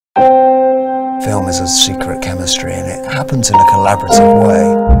Film is a secret chemistry and it happens in a collaborative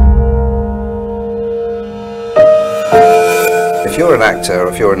way. If you're an actor or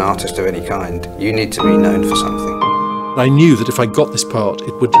if you're an artist of any kind, you need to be known for something. I knew that if I got this part,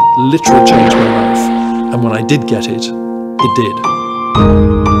 it would literally change my life. And when I did get it, it did.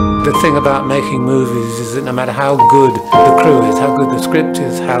 The thing about making movies is that no matter how good the crew is, how good the script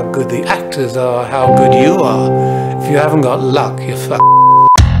is, how good the actors are, how good you are, if you haven't got luck, you're fucked.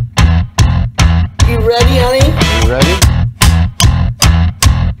 You ready, honey? You ready?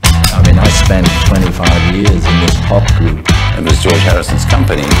 I mean, I spent 25 years in this pop group. It was George Harrison's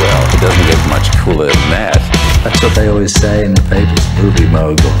company. Well, it doesn't get much cooler than that. That's what they always say in the papers, movie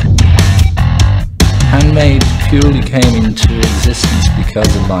mogul. Handmade purely came into existence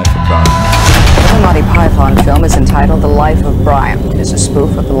because of Life of Brian. The Monty Python film is entitled The Life of Brian. It is a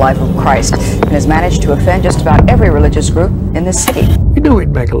spoof of the life of Christ and has managed to offend just about every religious group in this city. We knew we'd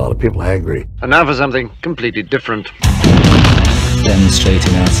make a lot of people angry. And now for something completely different.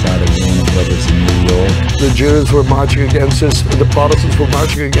 Demonstrating outside of Warner Brothers in New York. The Jews were marching against us, the Protestants were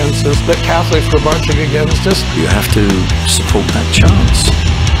marching against us, the Catholics were marching against us. You have to support that chance.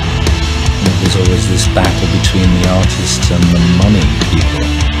 And there's always this battle between the artists and the money people.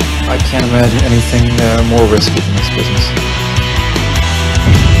 I can't imagine anything more risky than this business.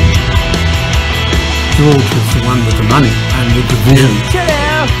 George was the one with the money and with the vision.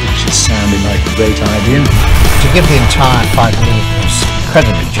 Which is sounding like a great idea. To give the entire $5 million was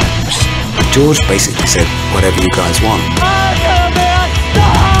incredibly generous. George basically said, whatever you guys want.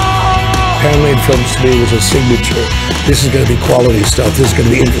 Handmade films to me was a signature. This is going to be quality stuff. This is going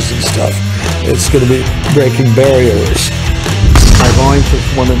to be interesting stuff. It's going to be breaking barriers. I've always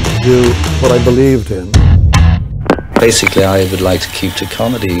just wanted to do what I believed in. Basically, I would like to keep to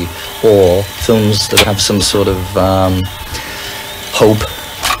comedy or films that have some sort of hope.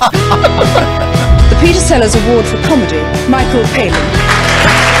 The Peter Sellers Award for Comedy, Michael Palin.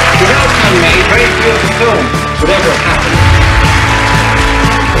 The outcome made very few of the film would ever have happened.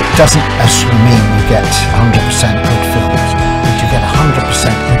 It doesn't necessarily mean you get 100% good films, but you get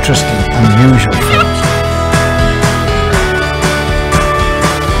 100% interesting, unusual films.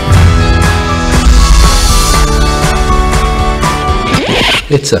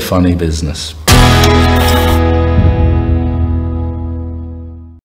 It's a funny business.